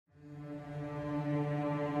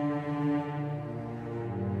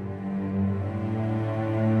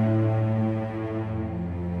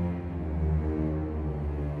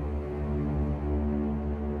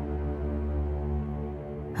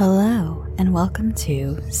and welcome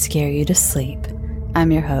to Scare You to Sleep.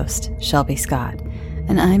 I'm your host, Shelby Scott,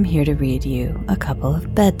 and I'm here to read you a couple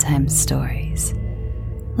of bedtime stories.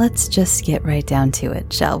 Let's just get right down to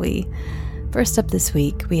it, shall we? First up this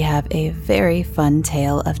week, we have a very fun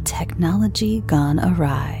tale of technology gone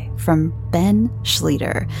awry from Ben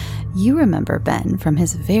Schleter. You remember Ben from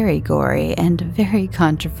his very gory and very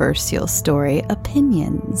controversial story,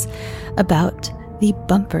 Opinions, about the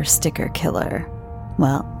bumper sticker killer.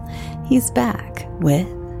 Well, he's back with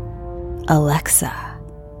Alexa.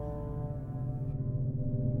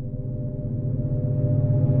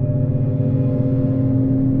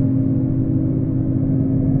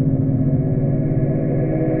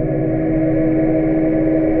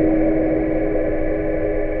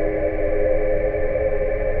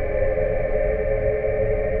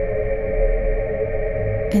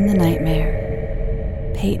 In the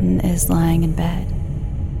nightmare, Peyton is lying in bed.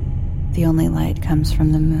 The only light comes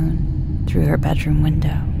from the moon through her bedroom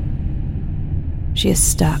window. She is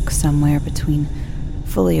stuck somewhere between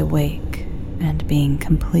fully awake and being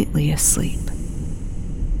completely asleep.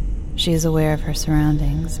 She is aware of her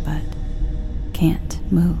surroundings, but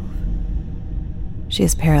can't move. She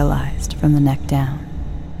is paralyzed from the neck down.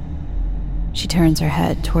 She turns her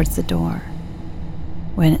head towards the door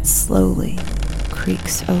when it slowly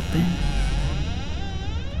creaks open.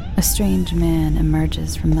 A strange man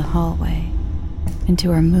emerges from the hallway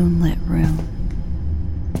into her moonlit room.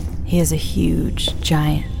 He is a huge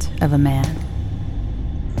giant of a man.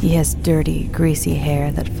 He has dirty, greasy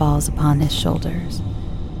hair that falls upon his shoulders,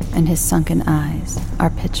 and his sunken eyes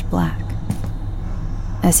are pitch black.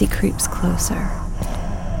 As he creeps closer,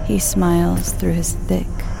 he smiles through his thick,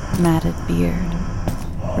 matted beard,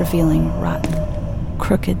 revealing rotten,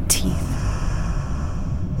 crooked teeth.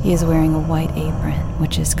 He is wearing a white apron,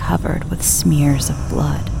 which is covered with smears of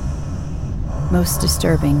blood. Most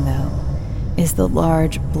disturbing, though, is the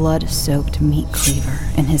large, blood-soaked meat cleaver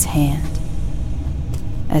in his hand.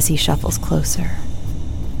 As he shuffles closer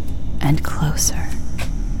and closer,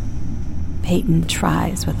 Peyton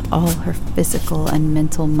tries with all her physical and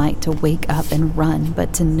mental might to wake up and run,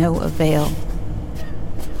 but to no avail.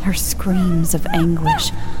 Her screams of anguish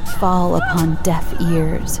fall upon deaf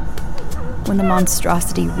ears. When the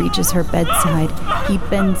monstrosity reaches her bedside, he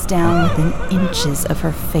bends down within inches of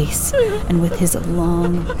her face, and with his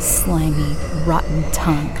long, slimy, rotten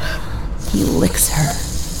tongue, he licks her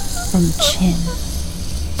from chin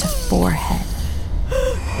to forehead.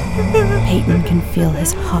 Peyton can feel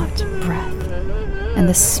his hot breath and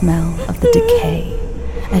the smell of the decay.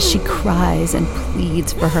 As she cries and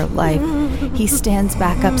pleads for her life, he stands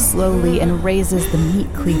back up slowly and raises the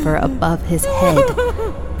meat cleaver above his head.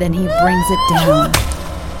 Then he brings it down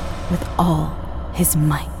with all his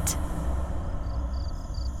might.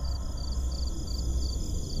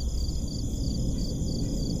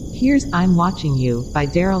 Here's I'm Watching You by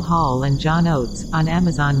Daryl Hall and John Oates on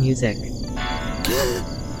Amazon Music.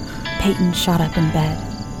 Peyton shot up in bed.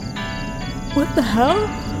 What the hell?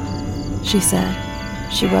 She said.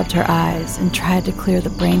 She rubbed her eyes and tried to clear the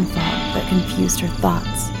brain fog that confused her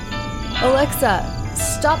thoughts. Alexa,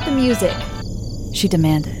 stop the music, she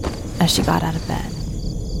demanded as she got out of bed.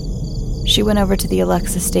 She went over to the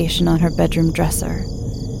Alexa station on her bedroom dresser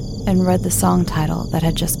and read the song title that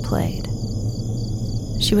had just played.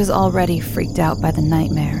 She was already freaked out by the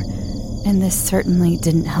nightmare, and this certainly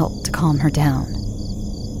didn't help to calm her down.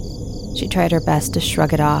 She tried her best to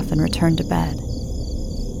shrug it off and return to bed.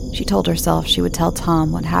 She told herself she would tell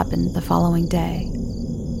Tom what happened the following day.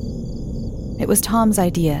 It was Tom's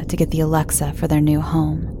idea to get the Alexa for their new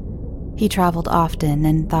home. He traveled often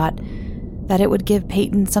and thought that it would give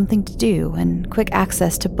Peyton something to do and quick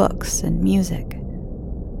access to books and music.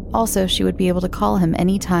 Also, she would be able to call him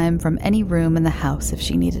anytime from any room in the house if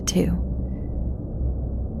she needed to.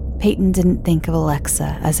 Peyton didn't think of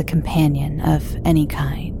Alexa as a companion of any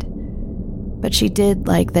kind, but she did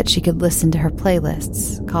like that she could listen to her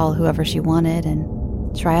playlists, call whoever she wanted,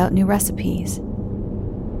 and try out new recipes.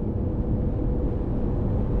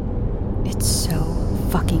 It's so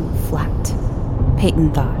fucking flat,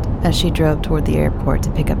 Peyton thought as she drove toward the airport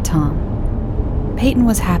to pick up Tom. Peyton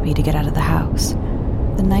was happy to get out of the house,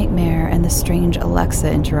 the nightmare and the strange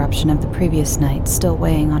Alexa interruption of the previous night still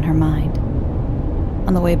weighing on her mind.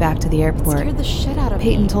 On the way back to the airport, it scared the shit out of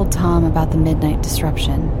Peyton me. told Tom about the midnight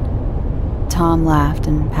disruption. Tom laughed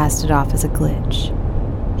and passed it off as a glitch.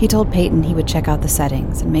 He told Peyton he would check out the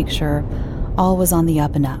settings and make sure all was on the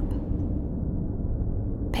up and up.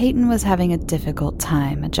 Peyton was having a difficult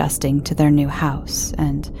time adjusting to their new house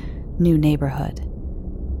and new neighborhood.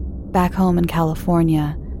 Back home in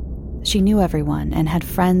California, she knew everyone and had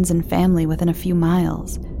friends and family within a few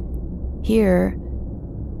miles. Here,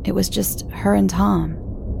 it was just her and Tom.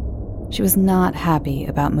 She was not happy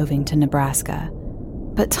about moving to Nebraska,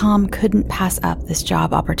 but Tom couldn't pass up this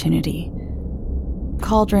job opportunity.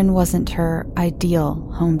 Cauldron wasn't her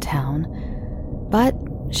ideal hometown, but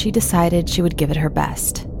she decided she would give it her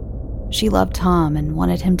best. She loved Tom and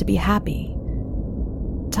wanted him to be happy.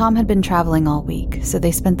 Tom had been traveling all week, so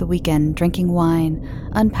they spent the weekend drinking wine,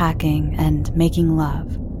 unpacking, and making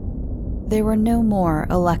love. There were no more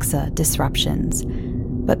Alexa disruptions,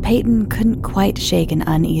 but Peyton couldn't quite shake an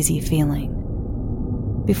uneasy feeling.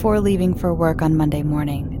 Before leaving for work on Monday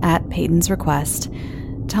morning, at Peyton's request,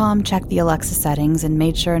 Tom checked the Alexa settings and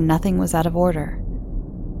made sure nothing was out of order.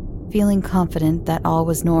 Feeling confident that all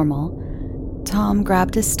was normal, Tom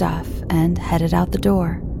grabbed his stuff and headed out the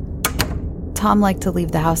door. Tom liked to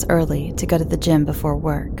leave the house early to go to the gym before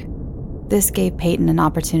work. This gave Peyton an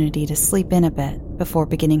opportunity to sleep in a bit before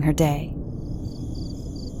beginning her day.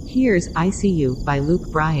 Here's I See You by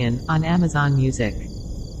Luke Bryan on Amazon Music.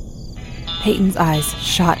 Peyton's eyes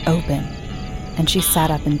shot open, and she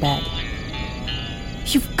sat up in bed.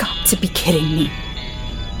 "You've got to be kidding me,"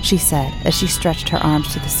 she said as she stretched her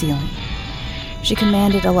arms to the ceiling. She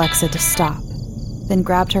commanded Alexa to stop, then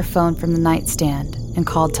grabbed her phone from the nightstand and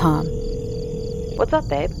called Tom. What's up,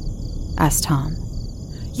 babe? Asked Tom.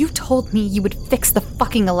 You told me you would fix the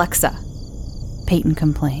fucking Alexa. Peyton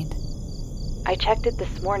complained. I checked it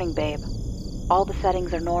this morning, babe. All the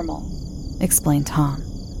settings are normal, explained Tom.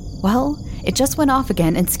 Well, it just went off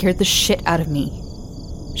again and scared the shit out of me,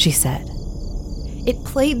 she said. It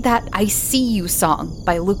played that I See You song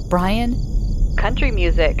by Luke Bryan. Country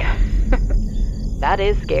music. That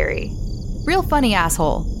is scary. Real funny,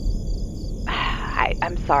 asshole.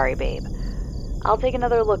 I'm sorry, babe. I'll take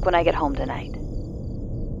another look when I get home tonight.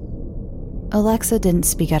 Alexa didn't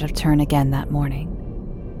speak out of turn again that morning,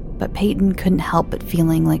 but Peyton couldn't help but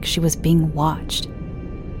feeling like she was being watched.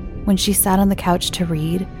 When she sat on the couch to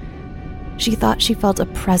read, she thought she felt a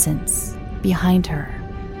presence behind her,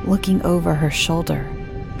 looking over her shoulder.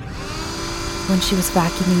 When she was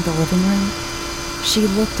vacuuming the living room, she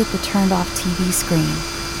looked at the turned-off TV screen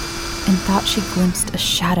and thought she glimpsed a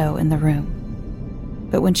shadow in the room.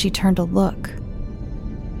 But when she turned to look,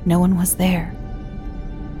 no one was there.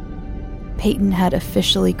 Peyton had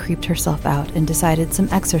officially creeped herself out and decided some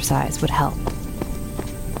exercise would help.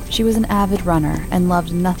 She was an avid runner and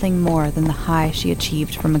loved nothing more than the high she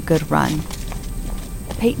achieved from a good run.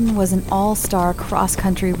 Peyton was an all-star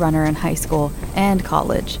cross-country runner in high school and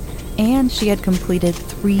college, and she had completed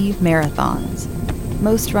 3 marathons.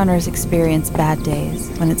 Most runners experience bad days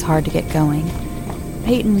when it's hard to get going.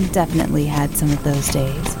 Peyton definitely had some of those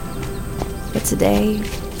days. But today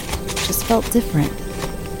just felt different.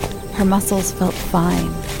 Her muscles felt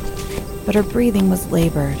fine, but her breathing was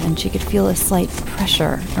labored and she could feel a slight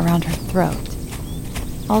pressure around her throat.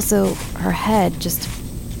 Also, her head just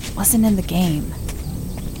wasn't in the game.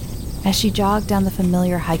 As she jogged down the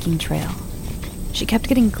familiar hiking trail, she kept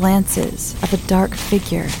getting glances of a dark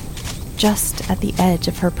figure just at the edge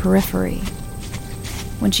of her periphery.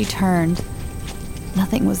 When she turned,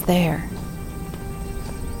 nothing was there.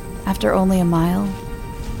 After only a mile,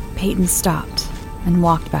 Peyton stopped and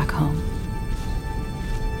walked back home.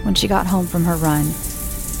 When she got home from her run,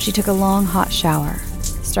 she took a long hot shower,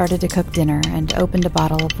 started to cook dinner, and opened a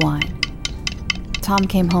bottle of wine. Tom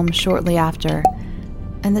came home shortly after,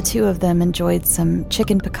 and the two of them enjoyed some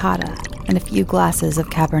chicken piccata and a few glasses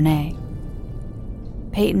of Cabernet.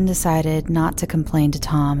 Peyton decided not to complain to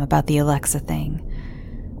Tom about the Alexa thing,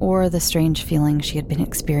 or the strange feeling she had been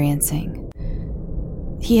experiencing.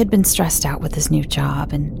 He had been stressed out with his new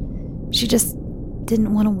job, and she just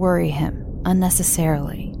didn't want to worry him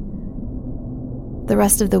unnecessarily. The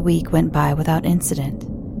rest of the week went by without incident.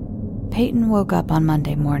 Peyton woke up on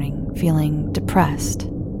Monday morning feeling depressed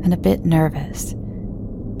and a bit nervous.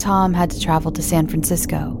 Tom had to travel to San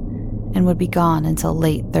Francisco and would be gone until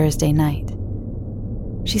late Thursday night.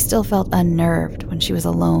 She still felt unnerved when she was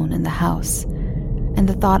alone in the house, and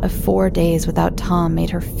the thought of 4 days without Tom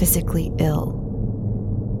made her physically ill.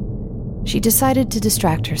 She decided to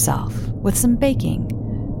distract herself with some baking.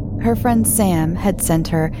 Her friend Sam had sent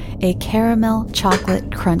her a caramel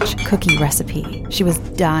chocolate crunch cookie recipe she was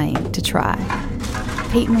dying to try.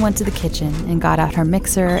 Peyton went to the kitchen and got out her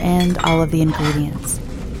mixer and all of the ingredients.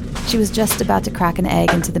 She was just about to crack an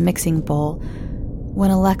egg into the mixing bowl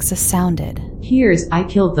when Alexa sounded. Here's I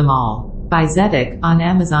Killed Them All by Zedek on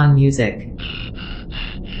Amazon Music.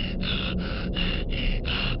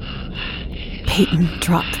 Peyton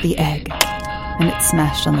dropped the egg, and it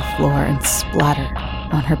smashed on the floor and splattered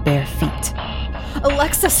on her bare feet.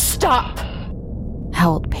 Alexa, stop!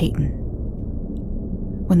 Howled Peyton.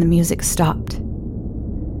 When the music stopped,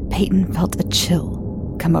 Peyton felt a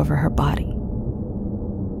chill come over her body.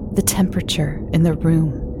 The temperature in the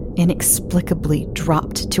room inexplicably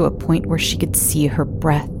dropped to a point where she could see her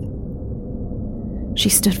breath. She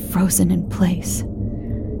stood frozen in place,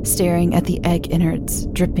 staring at the egg innards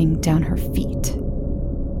dripping down her feet.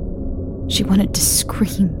 She wanted to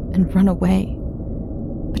scream and run away,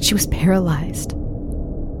 but she was paralyzed.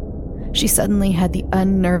 She suddenly had the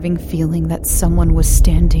unnerving feeling that someone was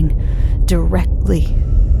standing directly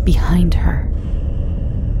behind her.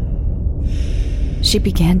 She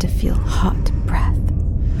began to feel hot breath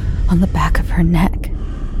on the back of her neck,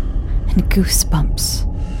 and goosebumps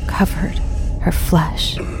covered her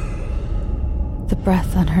flesh. The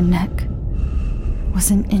breath on her neck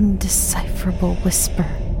was an indecipherable whisper,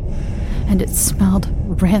 and it smelled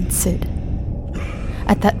rancid.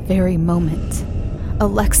 At that very moment,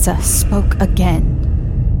 Alexa spoke again.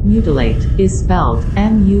 Mutilate is spelled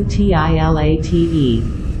M-U-T-I-L-A-T-E.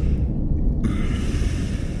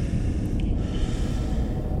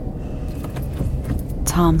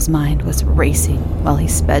 Tom's mind was racing while he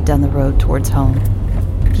sped down the road towards home.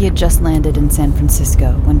 He had just landed in San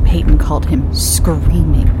Francisco when Peyton called him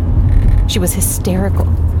screaming. She was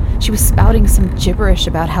hysterical. She was spouting some gibberish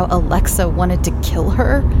about how Alexa wanted to kill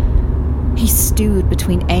her. He stewed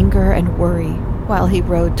between anger and worry while he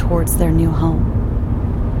rode towards their new home.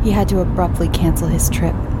 He had to abruptly cancel his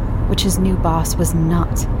trip, which his new boss was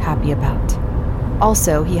not happy about.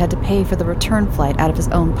 Also, he had to pay for the return flight out of his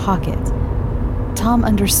own pocket. Tom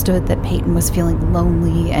understood that Peyton was feeling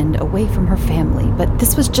lonely and away from her family, but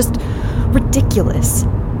this was just ridiculous.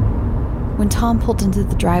 When Tom pulled into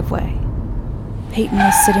the driveway, Peyton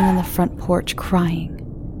was sitting on the front porch crying.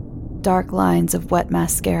 Dark lines of wet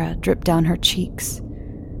mascara dripped down her cheeks,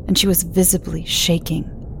 and she was visibly shaking.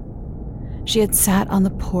 She had sat on the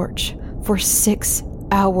porch for 6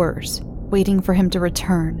 hours waiting for him to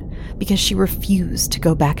return because she refused to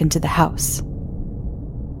go back into the house.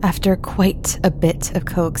 After quite a bit of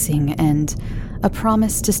coaxing and a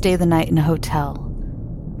promise to stay the night in a hotel,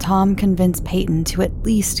 Tom convinced Peyton to at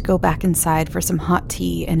least go back inside for some hot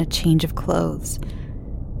tea and a change of clothes.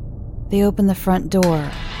 They opened the front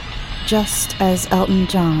door just as Elton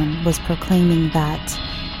John was proclaiming that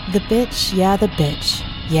the bitch, yeah the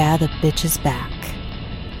bitch is back.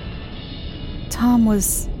 Tom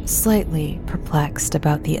was slightly perplexed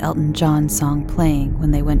about the Elton John song playing when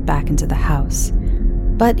they went back into the house,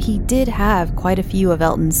 but he did have quite a few of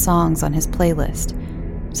Elton's songs on his playlist,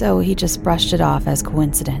 so he just brushed it off as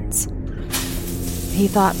coincidence. He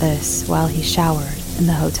thought this while he showered in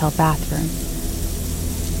the hotel bathroom.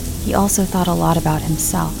 He also thought a lot about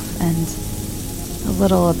himself and a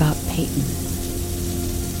little about Peyton.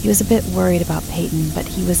 He was a bit worried about Peyton, but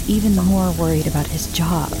he was even more worried about his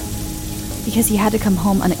job. Because he had to come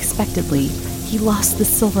home unexpectedly, he lost the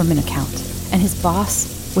Silverman account, and his boss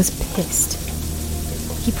was pissed.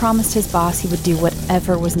 He promised his boss he would do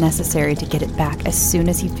whatever was necessary to get it back as soon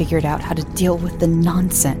as he figured out how to deal with the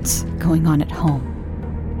nonsense going on at home.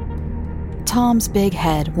 Tom's big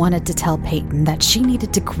head wanted to tell Peyton that she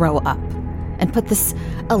needed to grow up and put this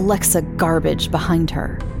Alexa garbage behind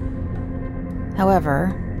her.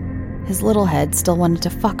 However, his little head still wanted to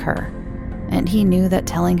fuck her, and he knew that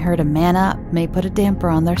telling her to man up may put a damper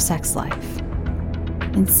on their sex life.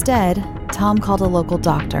 Instead, Tom called a local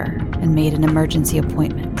doctor and made an emergency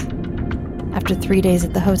appointment. After 3 days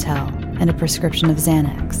at the hotel and a prescription of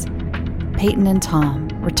Xanax, Peyton and Tom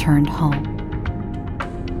returned home.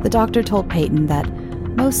 The doctor told Peyton that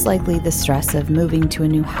most likely the stress of moving to a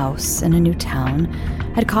new house in a new town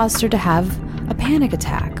had caused her to have a panic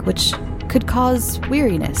attack, which could cause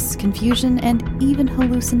weariness, confusion, and even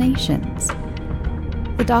hallucinations.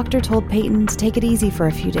 The doctor told Peyton to take it easy for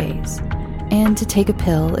a few days and to take a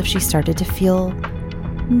pill if she started to feel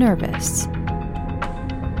nervous.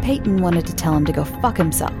 Peyton wanted to tell him to go fuck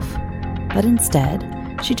himself, but instead,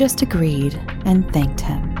 she just agreed and thanked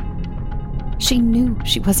him. She knew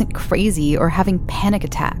she wasn't crazy or having panic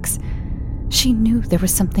attacks. She knew there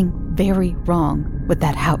was something very wrong with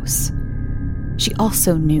that house. She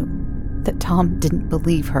also knew that Tom didn't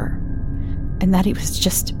believe her, and that he was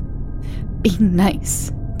just being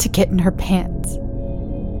nice to get in her pants.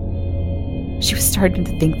 She was starting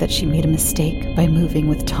to think that she made a mistake by moving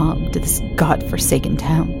with Tom to this godforsaken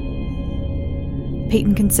town.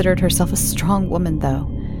 Peyton considered herself a strong woman, though,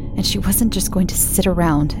 and she wasn't just going to sit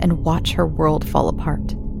around and watch her world fall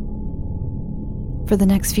apart. For the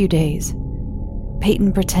next few days,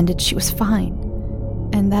 Peyton pretended she was fine,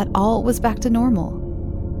 and that all was back to normal.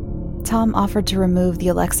 Tom offered to remove the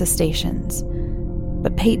Alexa stations,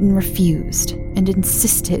 but Peyton refused and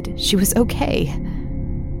insisted she was okay.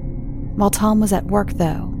 While Tom was at work,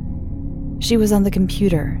 though, she was on the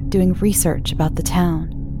computer doing research about the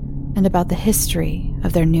town and about the history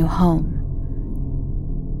of their new home.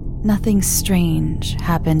 Nothing strange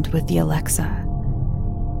happened with the Alexa,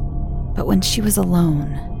 but when she was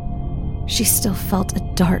alone, she still felt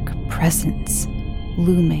a dark presence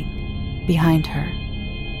looming behind her.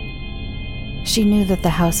 She knew that the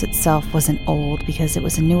house itself wasn't old because it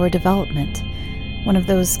was a newer development, one of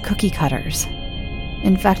those cookie cutters.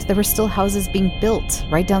 In fact, there were still houses being built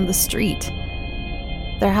right down the street.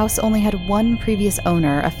 Their house only had one previous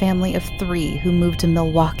owner, a family of 3 who moved to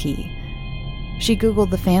Milwaukee. She Googled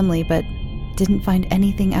the family, but didn't find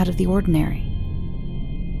anything out of the ordinary.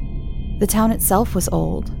 The town itself was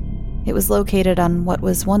old. It was located on what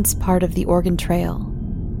was once part of the Oregon Trail.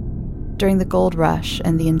 During the gold rush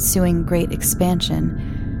and the ensuing Great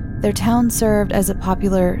Expansion, their town served as a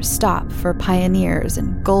popular stop for pioneers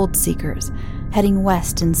and gold seekers heading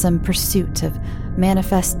west in some pursuit of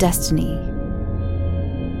manifest destiny.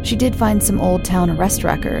 She did find some old town arrest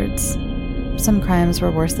records. Some crimes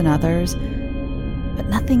were worse than others, but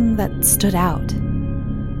nothing that stood out.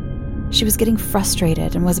 She was getting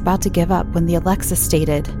frustrated and was about to give up when the Alexa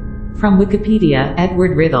stated, From Wikipedia,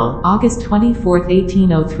 Edward Riddle, August 24,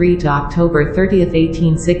 1803 to October 30,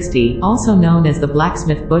 1860, also known as the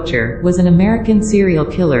Blacksmith Butcher, was an American serial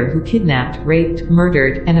killer who kidnapped, raped,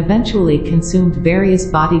 murdered, and eventually consumed various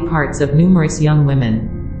body parts of numerous young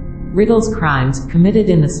women. Riddle's crimes, committed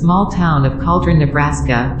in the small town of Cauldron,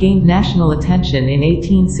 Nebraska, gained national attention in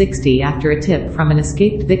 1860 after a tip from an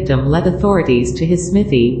escaped victim led authorities to his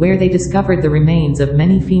smithy, where they discovered the remains of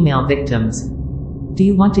many female victims. Do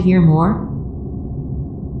you want to hear more?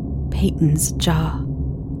 Peyton's jaw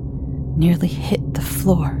nearly hit the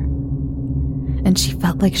floor, and she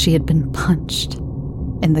felt like she had been punched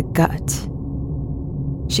in the gut.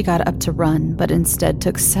 She got up to run, but instead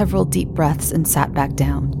took several deep breaths and sat back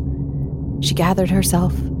down. She gathered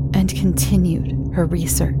herself and continued her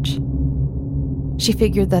research. She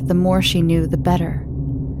figured that the more she knew, the better.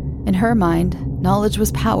 In her mind, knowledge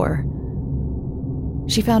was power.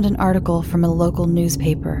 She found an article from a local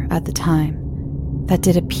newspaper at the time that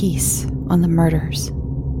did a piece on the murders.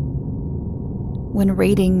 When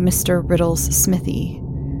raiding Mr. Riddle's smithy,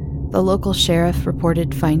 the local sheriff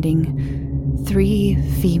reported finding 3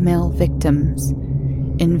 female victims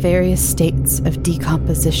in various states of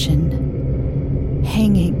decomposition,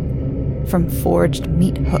 hanging from forged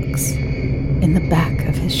meat hooks in the back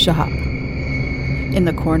of his shop. In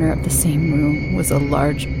the corner of the same room was a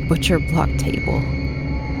large butcher block table,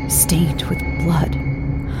 stained with blood,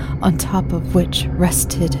 on top of which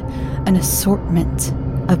rested an assortment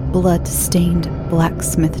of blood-stained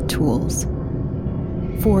blacksmith tools,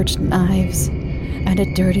 forged knives, and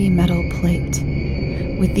a dirty metal plate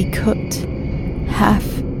with the cooked,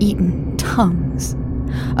 half-eaten tongues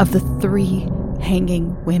of the 3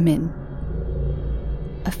 hanging women.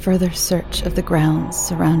 A further search of the grounds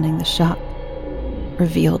surrounding the shop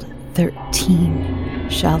revealed 13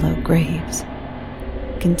 shallow graves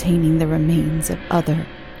containing the remains of other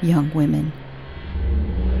young women.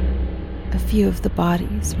 A few of the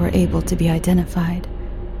bodies were able to be identified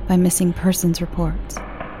by missing persons reports,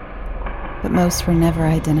 but most were never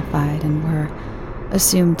identified and were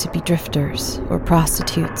assumed to be drifters or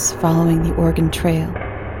prostitutes following the Oregon Trail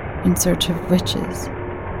in search of riches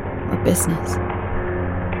or business.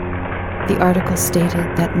 The article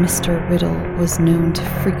stated that Mr. Riddle was known to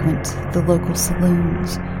frequent the local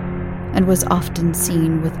saloons and was often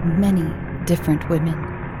seen with many different women.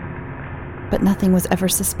 But nothing was ever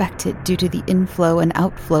suspected due to the inflow and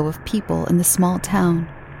outflow of people in the small town.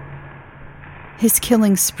 His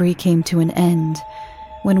killing spree came to an end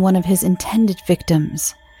when one of his intended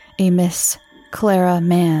victims, a Miss Clara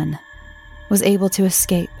Mann, was able to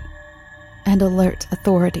escape and alert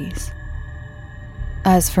authorities.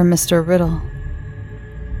 As for Mr. Riddle,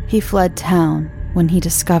 he fled town when he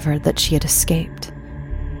discovered that she had escaped.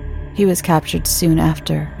 He was captured soon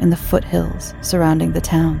after in the foothills surrounding the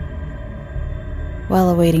town. While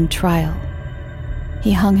awaiting trial,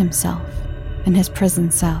 he hung himself in his prison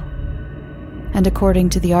cell, and according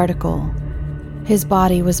to the article, his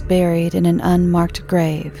body was buried in an unmarked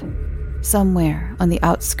grave somewhere on the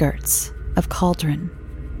outskirts of Cauldron.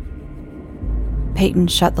 Peyton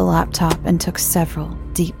shut the laptop and took several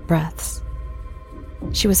deep breaths.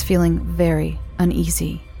 She was feeling very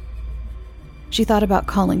uneasy. She thought about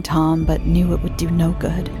calling Tom, but knew it would do no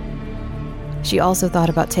good. She also thought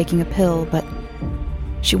about taking a pill, but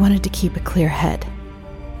she wanted to keep a clear head.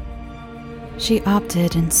 She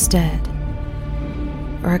opted instead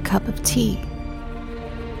for a cup of tea.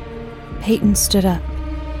 Peyton stood up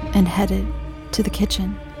and headed to the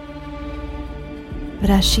kitchen. But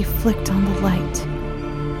as she flicked on the light,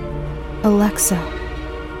 Alexa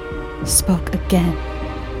spoke again.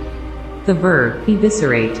 The verb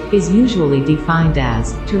eviscerate is usually defined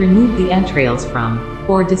as to remove the entrails from,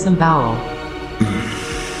 or disembowel.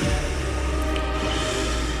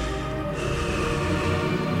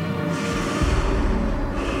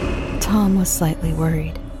 Tom was slightly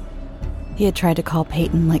worried. He had tried to call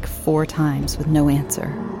Peyton like 4 times with no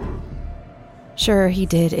answer. Sure, he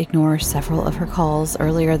did ignore several of her calls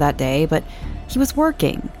earlier that day, but he was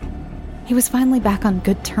working. He was finally back on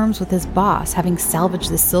good terms with his boss, having salvaged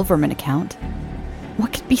the Silverman account.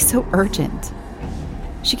 What could be so urgent?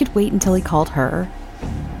 She could wait until he called her.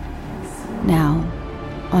 Now,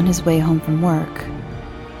 on his way home from work,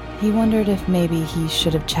 he wondered if maybe he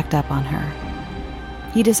should have checked up on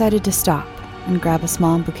her. He decided to stop and grab a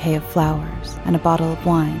small bouquet of flowers and a bottle of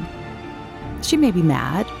wine. She may be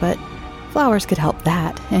mad, but flowers could help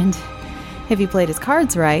that, and if he played his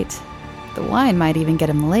cards right, the wine might even get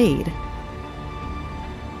him laid.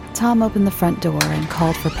 Tom opened the front door and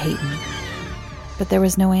called for Peyton, but there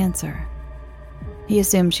was no answer. He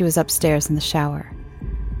assumed she was upstairs in the shower,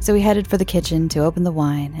 so he headed for the kitchen to open the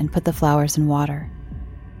wine and put the flowers in water.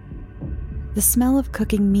 The smell of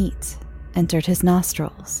cooking meat entered his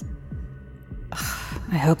nostrils.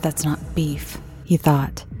 I hope that's not beef, he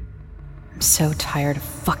thought. I'm so tired of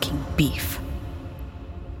fucking beef.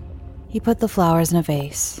 He put the flowers in a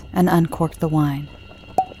vase and uncorked the wine.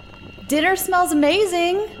 Dinner smells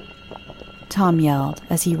amazing, Tom yelled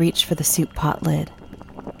as he reached for the soup pot lid.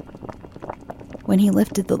 When he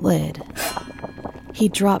lifted the lid, he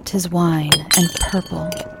dropped his wine and purple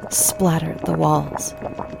splattered the walls.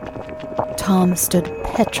 Tom stood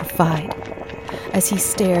petrified as he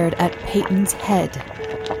stared at Peyton's head,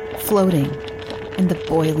 floating in the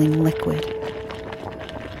boiling liquid.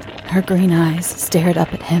 Her green eyes stared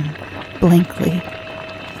up at him, blankly.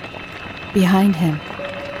 Behind him,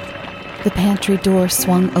 the pantry door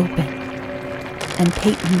swung open, and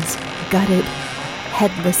Peyton's gutted,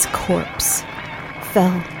 headless corpse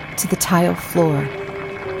fell to the tile floor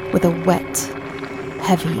with a wet,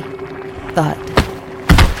 heavy thud.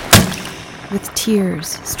 With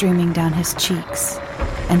tears streaming down his cheeks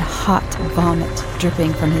and hot vomit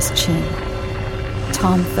dripping from his chin,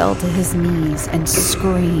 Tom fell to his knees and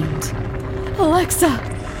screamed, "Alexa,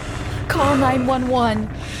 call 911.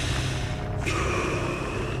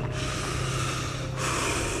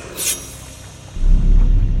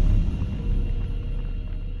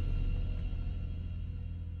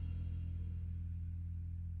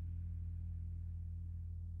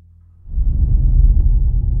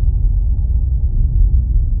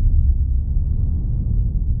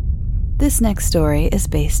 This next story is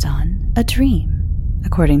based on a dream,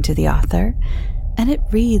 according to the author, and it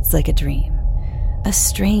reads like a dream. A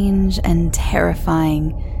strange and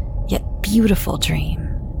terrifying, yet beautiful dream,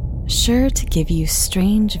 sure to give you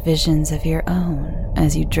strange visions of your own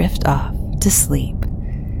as you drift off to sleep.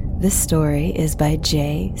 This story is by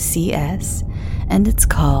J.C.S., and it's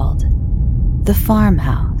called The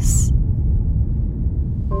Farmhouse.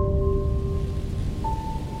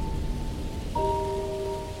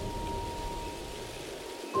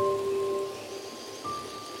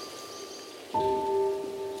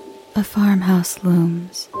 A farmhouse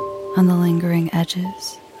looms on the lingering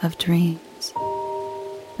edges of dreams,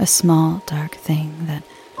 a small dark thing that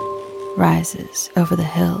rises over the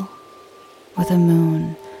hill with a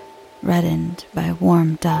moon reddened by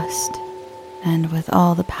warm dust and with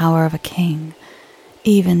all the power of a king,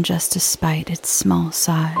 even just despite its small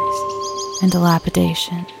size and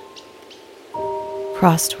dilapidation.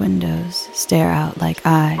 Crossed windows stare out like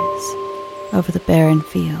eyes over the barren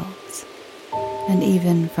fields. And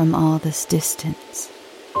even from all this distance,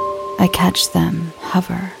 I catch them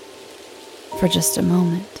hover for just a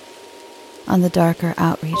moment on the darker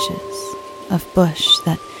outreaches of bush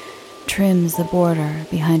that trims the border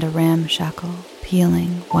behind a ramshackle, peeling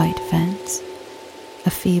white fence, a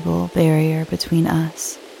feeble barrier between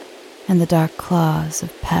us and the dark claws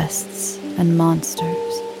of pests and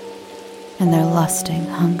monsters and their lusting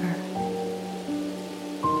hunger.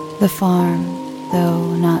 The farm,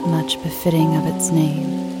 though not much befitting of its name,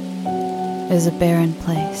 is a barren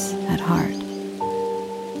place at heart.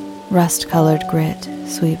 Rust-colored grit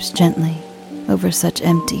sweeps gently over such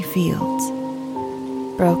empty fields,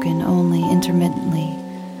 broken only intermittently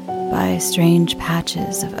by strange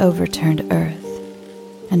patches of overturned earth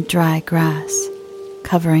and dry grass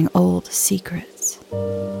covering old secrets,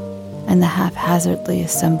 and the haphazardly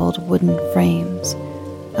assembled wooden frames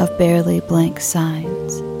of barely blank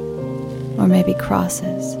signs, or maybe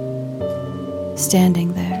crosses,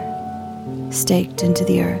 standing there, staked into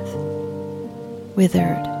the earth,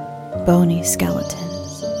 withered, bony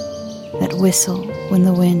skeletons that whistle when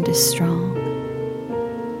the wind is strong.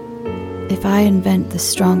 If I invent the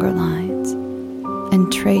stronger lines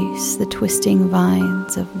and trace the twisting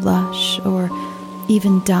vines of lush or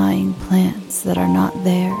even dying plants that are not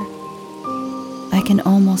there, I can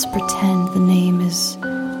almost pretend the name is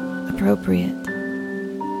appropriate.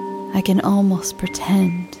 I can almost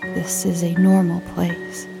pretend this is a normal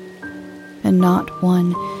place and not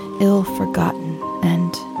one ill-forgotten,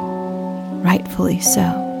 and rightfully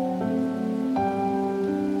so.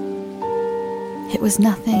 It was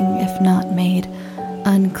nothing if not made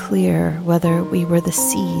unclear whether we were the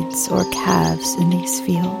seeds or calves in these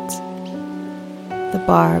fields. The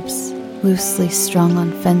barbs, loosely strung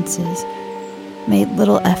on fences, made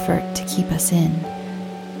little effort to keep us in,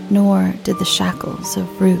 nor did the shackles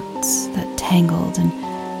of roots that tangled and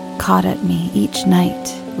caught at me each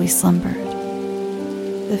night we slumbered.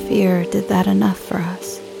 The fear did that enough for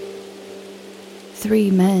us.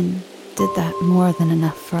 3 men did that more than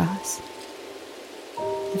enough for us,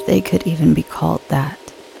 if they could even be called that,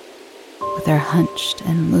 with their hunched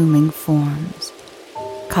and looming forms,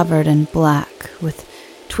 covered in black with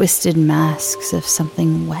twisted masks of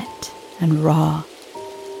something wet and raw,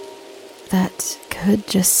 that could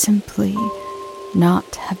just simply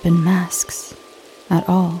not have been masks at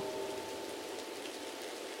all.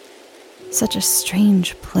 Such a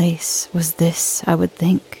strange place was this, I would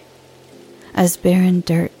think, as barren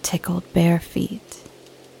dirt tickled bare feet,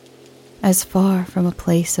 as far from a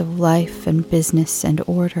place of life and business and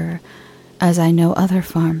order as I know other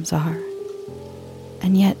farms are.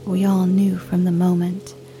 And yet we all knew from the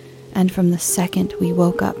moment and from the second we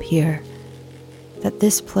woke up here that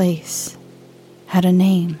this place had a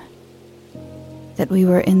name, that we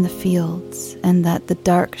were in the fields, and that the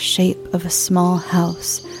dark shape of a small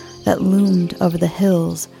house that loomed over the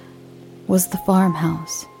hills was the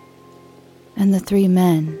farmhouse, and the 3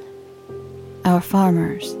 men, our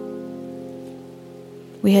farmers.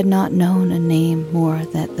 We had not known a name more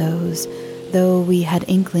than those, though we had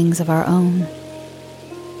inklings of our own.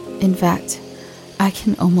 In fact, I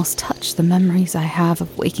can almost touch the memories I have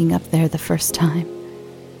of waking up there the first time,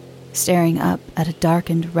 staring up at a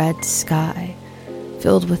darkened red sky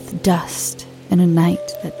filled with dust in a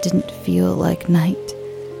night that didn't feel like night,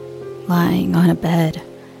 lying on a bed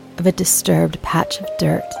of a disturbed patch of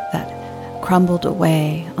dirt that crumbled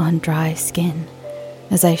away on dry skin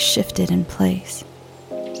as I shifted in place.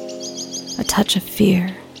 A touch of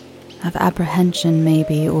fear, of apprehension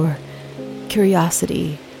maybe, or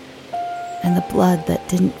curiosity, and the blood that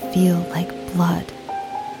didn't feel like blood,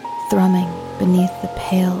 thrumming beneath the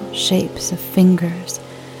pale shapes of fingers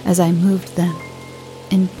as I moved them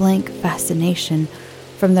in blank fascination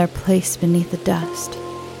from their place beneath the dust,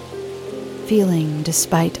 feeling,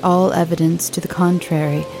 despite all evidence to the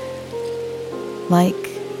contrary, like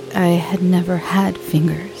I had never had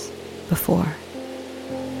fingers before.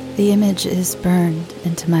 The image is burned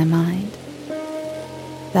into my mind.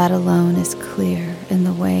 That alone is clear in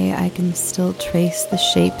the way I can still trace the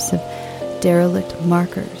shapes of derelict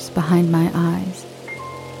markers behind my eyes.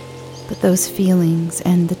 But those feelings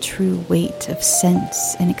and the true weight of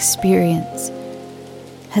sense and experience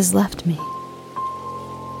has left me.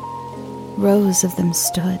 Rows of them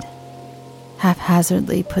stood,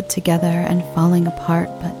 haphazardly put together and falling apart,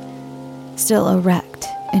 but still erect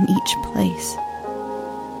in each place,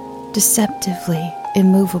 deceptively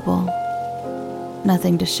immovable,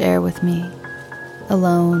 nothing to share with me,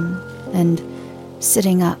 alone and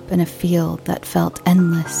sitting up in a field that felt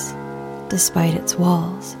endless despite its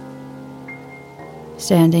walls,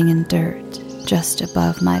 standing in dirt just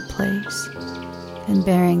above my place, and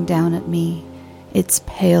bearing down at me, its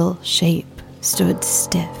pale shape stood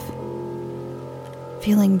stiff,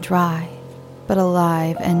 feeling dry but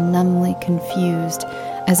alive and numbly confused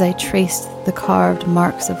as I traced the carved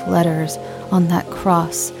marks of letters on that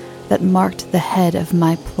cross that marked the head of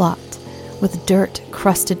my plot with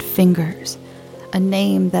dirt-crusted fingers, a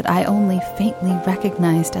name that I only faintly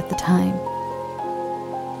recognized at the time.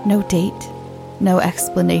 No date, no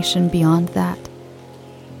explanation beyond that,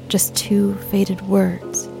 just 2 faded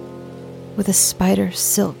words with a spider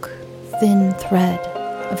silk thin thread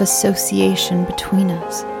of association between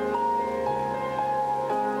us.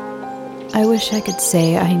 I wish I could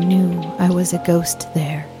say I knew I was a ghost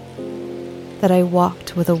there, that I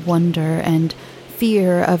walked with a wonder and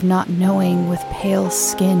fear of not knowing, with pale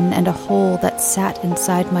skin and a hole that sat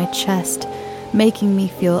inside my chest, making me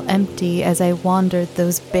feel empty as I wandered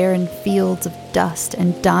those barren fields of dust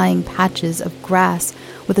and dying patches of grass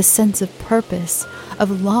with a sense of purpose,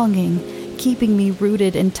 of longing, keeping me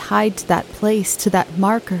rooted and tied to that place, to that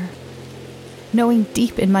marker. knowing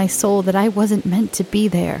deep in my soul that I wasn't meant to be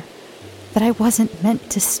there, that I wasn't meant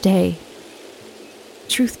to stay.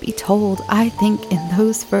 Truth be told, I think in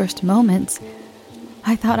those first moments,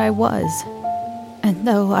 I thought I was. And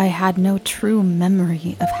though I had no true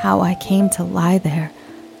memory of how I came to lie there,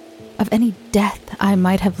 of any death I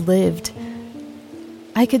might have lived,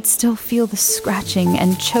 I could still feel the scratching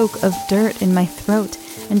and choke of dirt in my throat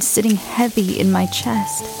and sitting heavy in my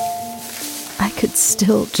chest. I could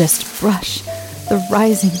still just brush the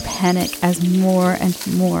rising panic as more and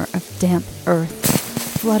more of damp earth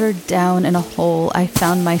fluttered down in a hole I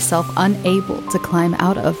found myself unable to climb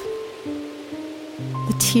out of.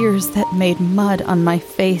 The tears that made mud on my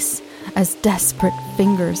face as desperate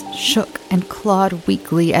fingers shook and clawed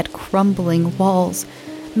weakly at crumbling walls,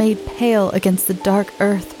 made pale against the dark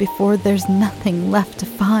earth before there's nothing left to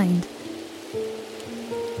find.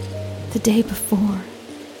 The day before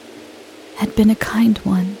had been a kind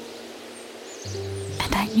one,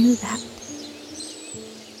 and I knew that.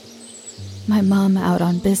 My mom out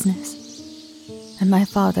on business, and my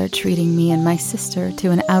father treating me and my sister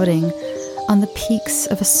to an outing on the peaks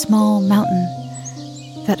of a small mountain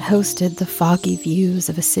that hosted the foggy views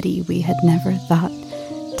of a city we had never thought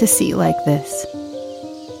to see like this.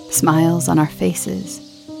 Smiles on our faces,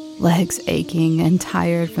 legs aching and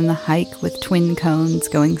tired from the hike with twin cones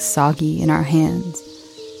going soggy in our hands.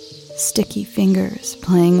 Sticky fingers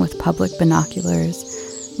playing with public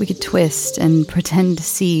binoculars we could twist and pretend to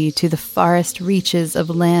see to the farthest reaches of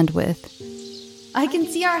land with. I can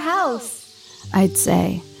see our house, I'd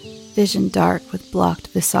say, vision dark with blocked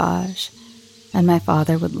visage, and my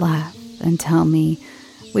father would laugh and tell me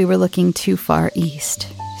we were looking too far east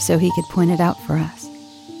so he could point it out for us.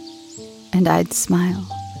 And I'd smile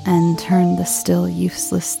and turn the still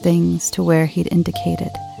useless things to where he'd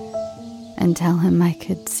indicated and tell him I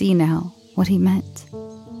could see now what he meant.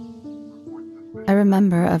 I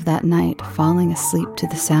remember of that night falling asleep to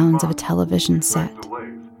the sounds of a television set,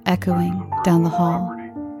 echoing down the hall,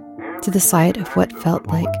 to the sight of what felt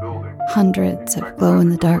like hundreds of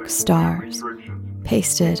glow-in-the-dark stars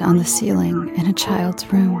pasted on the ceiling in a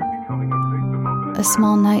child's room. A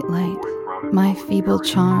small nightlight, my feeble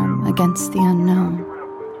charm against the unknown.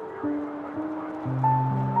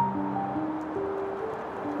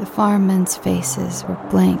 The farmmen's faces were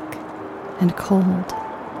blank and cold,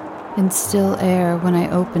 in still air when I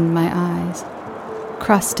opened my eyes,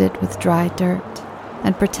 crusted with dry dirt,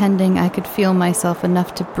 and pretending I could feel myself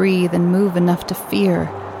enough to breathe and move enough to fear.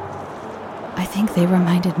 I think they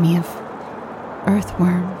reminded me of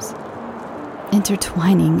earthworms,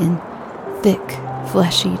 intertwining in thick,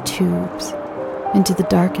 fleshy tubes into the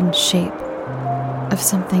darkened shape of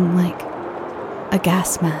something like a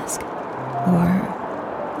gas mask or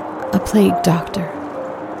a plague doctor.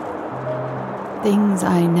 Things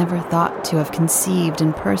I never thought to have conceived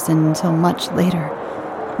in person until much later,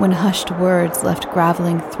 when hushed words left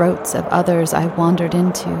graveling throats of others I wandered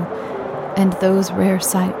into, and those rare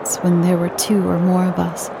sights when there were two or more of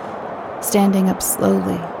us, standing up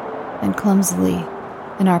slowly and clumsily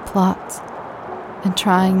in our plots, and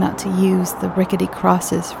trying not to use the rickety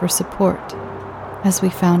crosses for support as we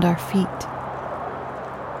found our feet.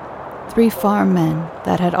 3 farm men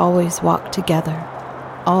that had always walked together,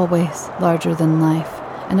 always larger than life,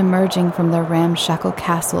 and emerging from their ramshackle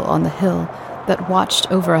castle on the hill that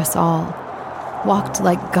watched over us all, walked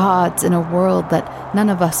like gods in a world that none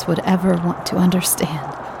of us would ever want to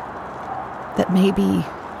understand, that maybe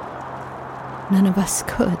none of us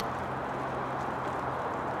could.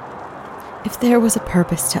 If there was a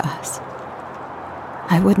purpose to us,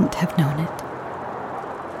 I wouldn't have known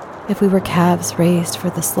it. If we were calves raised for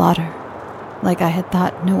the slaughter, like I had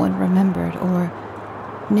thought no one remembered or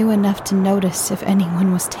knew enough to notice if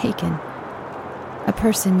anyone was taken, a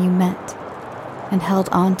person you met and held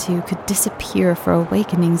onto could disappear for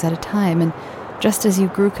awakenings at a time, and just as you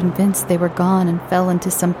grew convinced they were gone and fell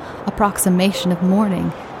into some approximation of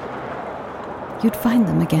mourning, you'd find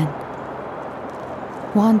them again,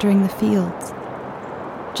 wandering the fields,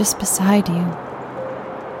 just beside you,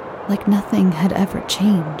 like nothing had ever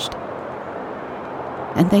changed.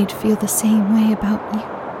 And they'd feel the same way about you,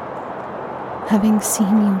 having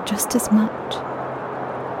seen you just as much.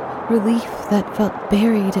 Relief that felt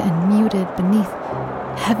buried and muted beneath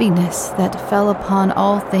heaviness that fell upon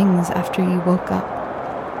all things after you woke up.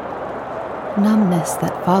 Numbness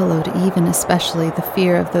that followed even especially the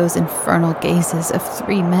fear of those infernal gazes of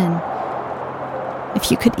 3 men,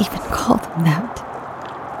 if you could even call them that,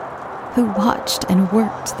 who watched and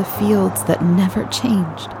worked the fields that never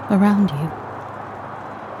changed around you.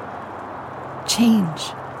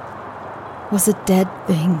 Change was a dead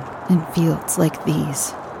thing in fields like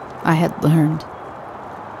these, I had learned.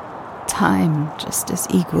 Time just as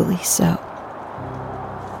equally so.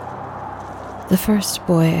 The first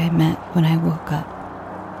boy I met when I woke up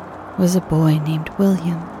was a boy named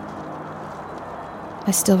William.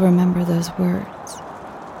 I still remember those words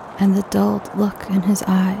and the dulled look in his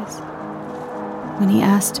eyes when he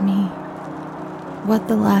asked me what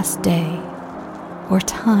the last day or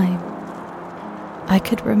time I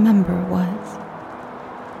could remember was.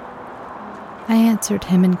 I answered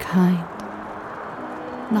him in kind.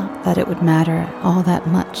 Not that it would matter all that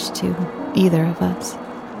much to either of us,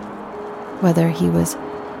 whether he was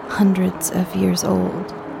hundreds of years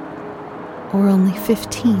old or only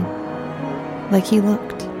 15, like he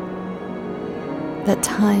looked. That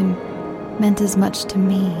time meant as much to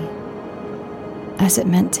me as it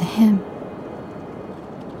meant to him,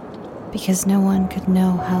 because no one could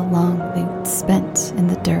know how long they'd spent in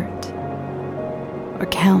the dirt, or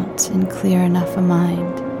count in clear enough a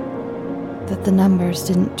mind that the numbers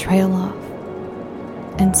didn't trail off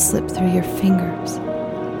and slip through your fingers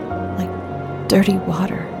like dirty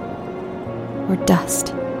water or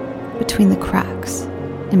dust between the cracks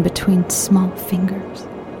in between small fingers.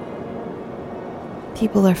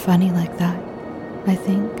 People are funny like that, I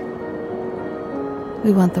think.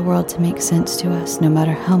 We want the world to make sense to us no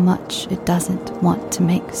matter how much it doesn't want to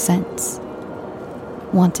make sense.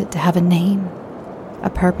 Want it to have a name, a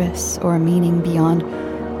purpose, or a meaning beyond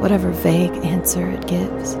whatever vague answer it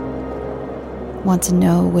gives. Want to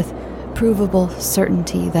know with provable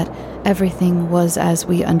certainty that everything was as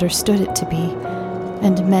we understood it to be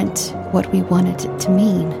and meant what we wanted it to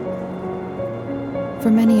mean. For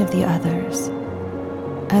many of the others,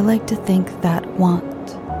 I like to think that want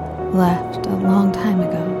left a long time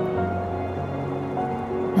ago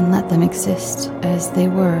and let them exist as they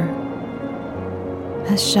were,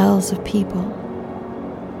 as shells of people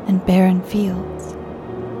and barren fields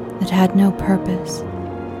that had no purpose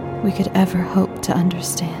we could ever hope to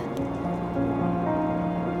understand.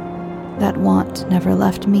 That want never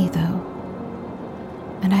left me, though,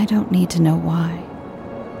 and I don't need to know why.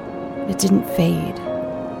 It didn't fade,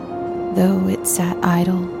 though it sat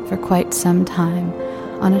idle for quite some time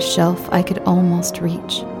on a shelf I could almost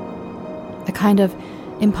reach. A kind of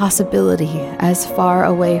impossibility as far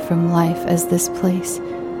away from life as this place,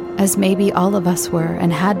 as maybe all of us were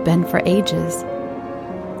and had been for ages.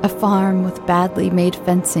 A farm with badly made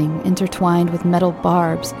fencing intertwined with metal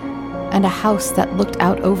barbs, and a house that looked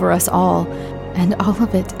out over us all, and all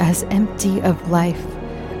of it as empty of life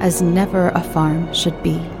as never a farm should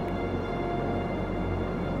be.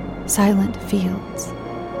 Silent fields,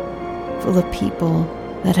 full of people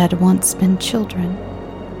that had once been children,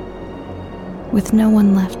 with no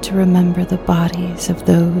one left to remember the bodies of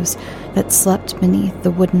those that slept beneath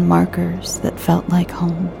the wooden markers that felt like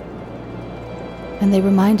home. And they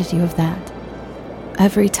reminded you of that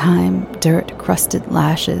every time dirt-crusted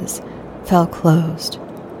lashes fell closed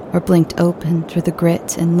or blinked open through the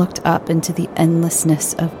grit and looked up into the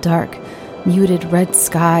endlessness of dark, muted red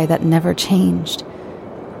sky that never changed,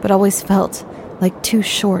 but always felt like too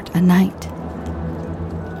short a night.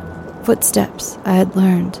 Footsteps, I had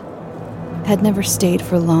learned, had never stayed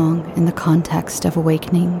for long in the context of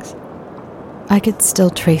awakenings. I could still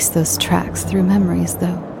trace those tracks through memories,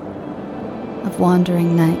 though, of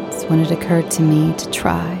wandering nights when it occurred to me to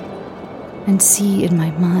try and see in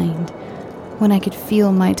my mind when I could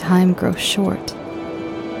feel my time grow short,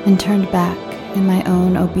 and turned back in my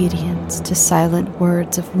own obedience to silent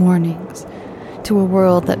words of warnings, to a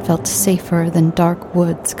world that felt safer than dark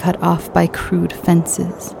woods cut off by crude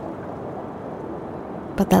fences.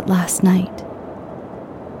 But that last night,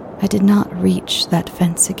 I did not reach that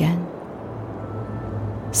fence again.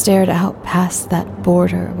 Stared out past that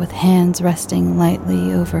border with hands resting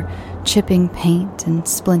lightly over chipping paint and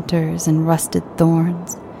splinters and rusted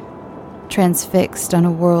thorns, transfixed on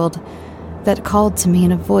a world that called to me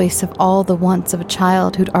in a voice of all the wants of a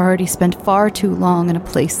child who'd already spent far too long in a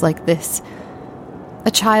place like this.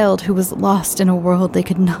 A child who was lost in a world they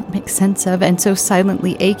could not make sense of, and so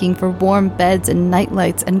silently aching for warm beds and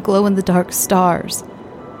nightlights and glow-in-the-dark stars.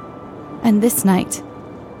 And this night,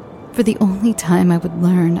 for the only time I would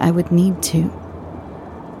learn I would need to,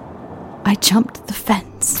 I jumped the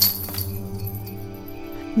fence.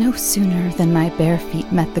 No sooner than my bare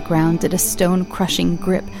feet met the ground did a stone-crushing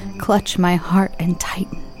grip clutch my heart and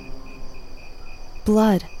tighten.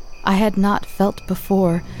 Blood I had not felt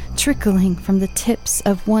before, trickling from the tips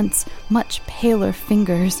of once much paler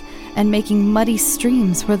fingers and making muddy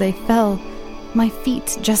streams where they fell, my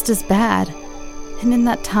feet just as bad, And in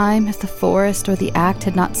that time, if the forest or the act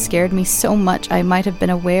had not scared me so much, I might have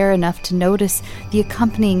been aware enough to notice the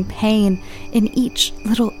accompanying pain in each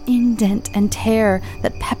little indent and tear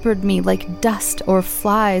that peppered me like dust or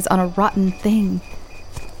flies on a rotten thing.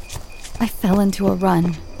 I fell into a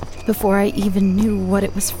run before I even knew what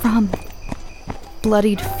it was from.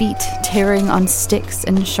 Bloodied feet tearing on sticks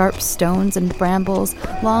and sharp stones and brambles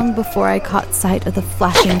long before I caught sight of the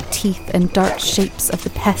flashing teeth and dark shapes of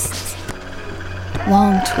the pests.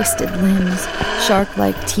 Long twisted limbs,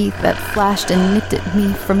 shark-like teeth that flashed and nipped at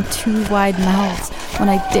me from two wide mouths when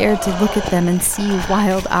I dared to look at them and see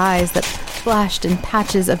wild eyes that flashed in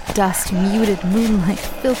patches of dust, muted moonlight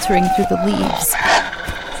filtering through the leaves.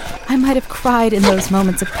 I might have cried in those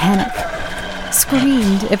moments of panic,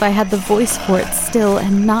 screamed if I had the voice for it still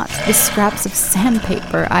and not the scraps of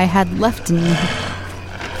sandpaper I had left in me.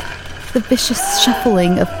 The vicious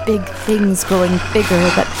shuffling of big things growing bigger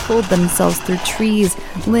that pulled themselves through trees,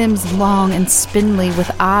 limbs long and spindly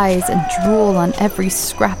with eyes and drool on every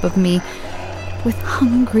scrap of me, with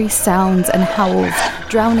hungry sounds and howls,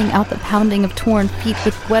 drowning out the pounding of torn feet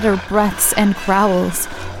with wetter breaths and growls.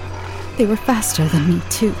 They were faster than me,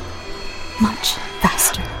 too. Much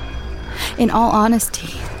faster. In all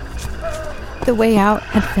honesty, the way out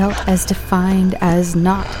had felt as defined as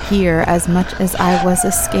not here as much as I was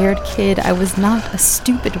a scared kid. I was not a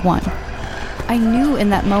stupid one. I knew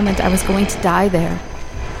in that moment I was going to die there.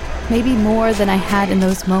 Maybe more than I had in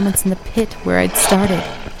those moments in the pit where I'd started.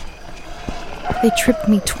 They tripped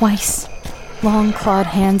me twice, long clawed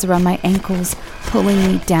hands around my ankles, pulling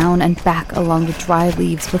me down and back along the dry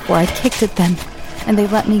leaves before I kicked at them, and they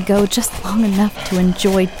let me go just long enough to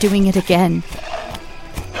enjoy doing it again.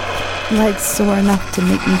 Legs sore enough to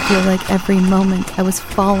make me feel like every moment I was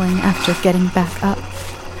falling after getting back up,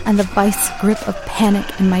 and the vice grip of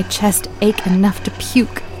panic in my chest ache enough to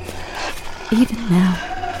puke. Even now,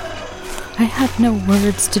 I have no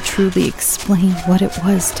words to truly explain what it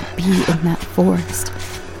was to be in that forest.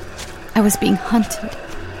 I was being hunted,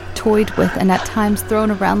 toyed with, and at times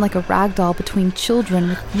thrown around like a rag doll between children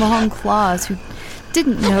with long claws who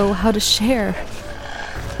didn't know how to share.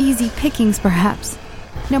 Easy pickings, perhaps,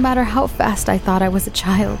 no matter how fast I thought I was a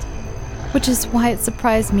child, which is why it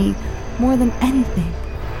surprised me more than anything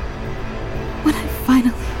when I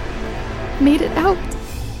finally made it out.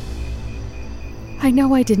 I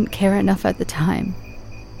know I didn't care enough at the time,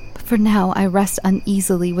 but for now I rest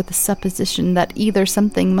uneasily with the supposition that either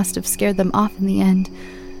something must have scared them off in the end,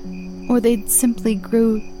 or they'd simply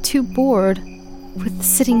grew too bored with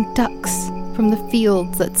sitting ducks from the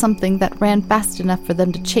fields that something that ran fast enough for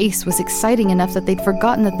them to chase was exciting enough that they'd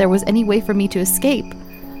forgotten that there was any way for me to escape.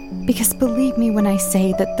 Because believe me when I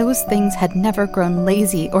say that those things had never grown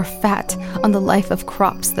lazy or fat on the life of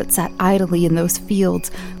crops that sat idly in those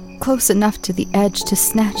fields, close enough to the edge to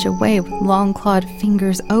snatch away with long-clawed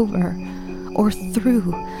fingers over or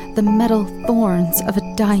through the metal thorns of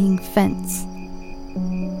a dying fence.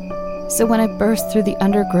 So when I burst through the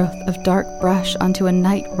undergrowth of dark brush onto a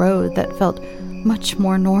night road that felt much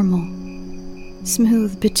more normal,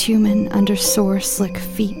 smooth bitumen under sore, slick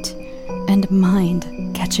feet, and mind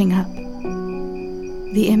catching up,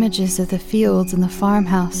 the images of the fields and the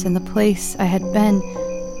farmhouse and the place I had been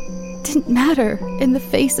didn't matter in the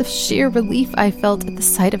face of sheer relief I felt at the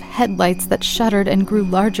sight of headlights that shuddered and grew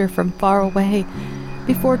larger from far away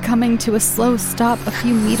before coming to a slow stop a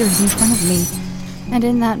few meters in front of me. And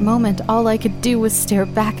in that moment, all I could do was stare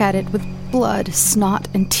back at it with blood, snot,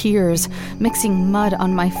 and tears, mixing mud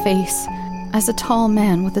on my face, as a tall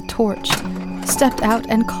man with a torch stepped out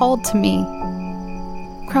and called to me.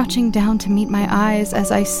 Crouching down to meet my eyes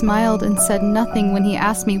as I smiled and said nothing when he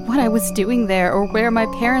asked me what I was doing there or where my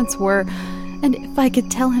parents were, and if I could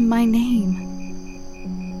tell him my name.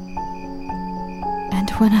 And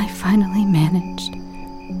when I finally managed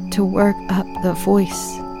to work up the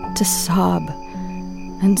voice to sob,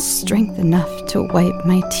 and strength enough to wipe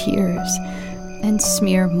my tears and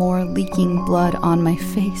smear more leaking blood on my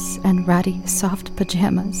face and ratty, soft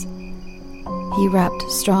pajamas, he wrapped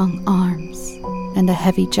strong arms and a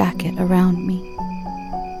heavy jacket around me,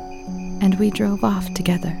 and we drove off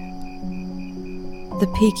together.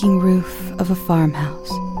 The peaking roof of a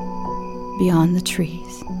farmhouse beyond the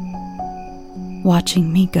trees,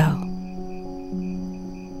 watching me go.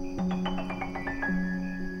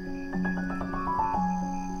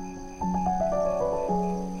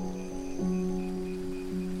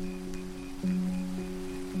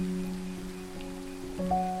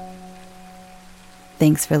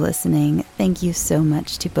 Thanks for listening. Thank you so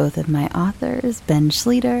much to both of my authors, Ben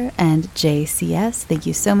Schleter and JCS. Thank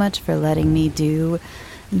you so much for letting me do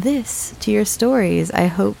this to your stories. I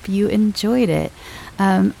hope you enjoyed it.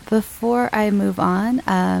 Before I move on,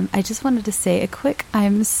 I just wanted to say a quick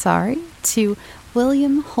I'm sorry to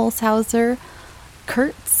William Holshauser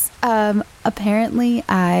Kurtz. Apparently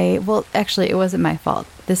actually it wasn't my fault.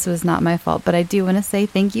 This was not my fault, but I do want to say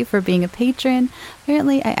thank you for being a patron.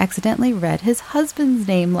 Apparently I accidentally read his husband's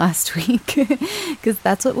name last week because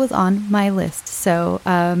that's what was on my list. So,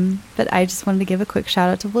 but I just wanted to give a quick shout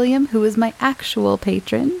out to William, who is my actual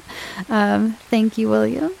patron. Thank you,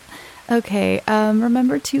 William. Okay,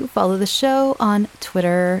 remember to follow the show on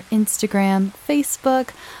Twitter, Instagram, Facebook.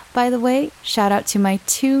 By the way, shout out to my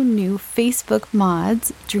 2 new Facebook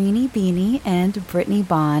mods, Dreeny Beanie and Brittany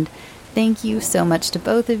Bond. Thank you so much to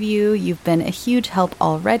both of you. You've been a huge help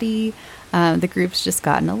already. The group's just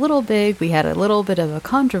gotten a little big. We had a little bit of a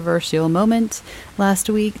controversial moment last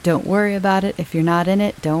week. Don't worry about it. If you're not in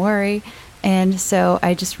it, don't worry. And so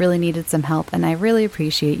I just really needed some help, and I really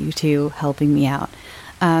appreciate you two helping me out.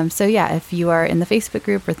 So yeah, if you are in the Facebook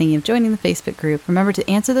group or thinking of joining the Facebook group, remember to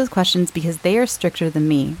answer those questions because they are stricter than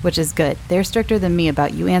me, which is good. They're stricter than me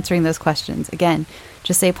about you answering those questions. Again,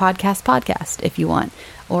 just say podcast if you want,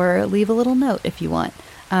 or leave a little note if you want.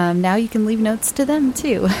 Now you can leave notes to them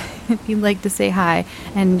too, if you'd like to say hi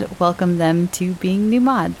and welcome them to being new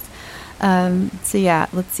mods. So yeah,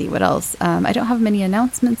 let's see what else. I don't have many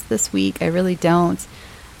announcements this week. I really don't.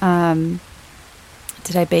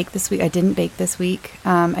 Did I bake this week? I didn't bake this week.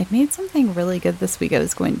 I made something really good this week I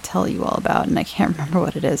was going to tell you all about, and I can't remember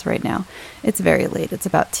what it is right now. It's very late. It's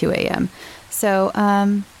about 2 a.m. So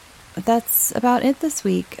that's about it this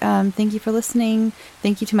week. Thank you for listening.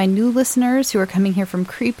 Thank you to my new listeners who are coming here from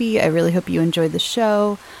Creepy. I really hope you enjoyed the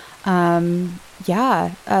show.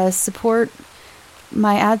 Support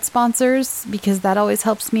my ad sponsors because that always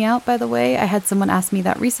helps me out, by the way. I had someone ask me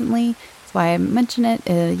that recently. Why I mention it.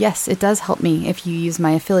 Yes, it does help me if you use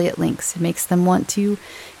my affiliate links. It makes them want to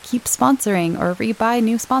keep sponsoring or rebuy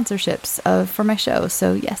new sponsorships for my show.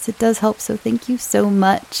 So yes, it does help. So thank you so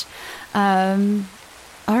much.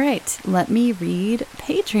 All right, let me read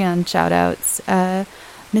Patreon shout outs.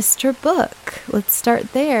 Mr. Book, let's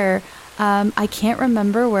start there. I can't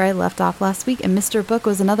remember where I left off last week, and Mr. Book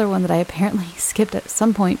was another one that I apparently skipped at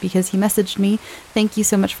some point because he messaged me. Thank you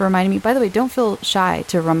so much for reminding me. By the way, don't feel shy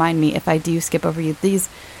to remind me if I do skip over you.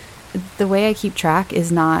 The way I keep track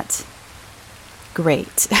is not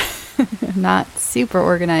great. Not super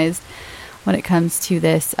organized when it comes to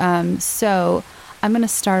this. So I'm going to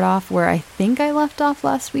start off where I think I left off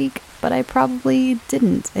last week, but I probably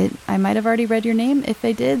didn't. I might have already read your name. If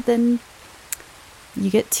I did, then you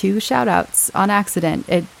get 2 shout outs on accident.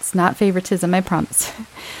 It's not favoritism, I promise.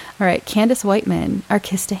 All right, Candace Whiteman,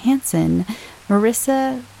 Arkista Hansen,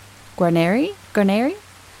 Marissa Guarneri,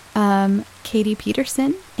 Katie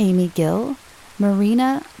Peterson, Amy Gill,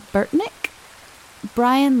 Marina Burtnick,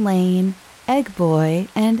 Brian Lane, Egg Boy,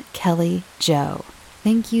 and Kelly Joe.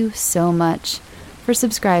 Thank you so much for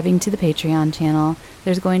subscribing to the Patreon channel.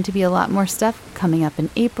 There's going to be a lot more stuff coming up in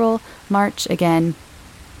April, March. Again,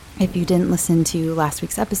 if you didn't listen to last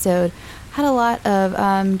week's episode, had a lot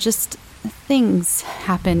of just things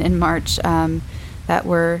happen in March that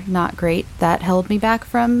were not great, that held me back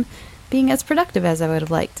from being as productive as I would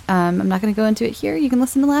have liked. I'm not going to go into it here. You can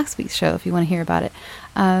listen to last week's show if you want to hear about it.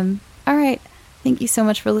 All right. Thank you so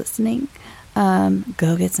much for listening.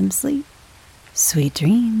 Go get some sleep. Sweet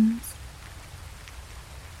dreams.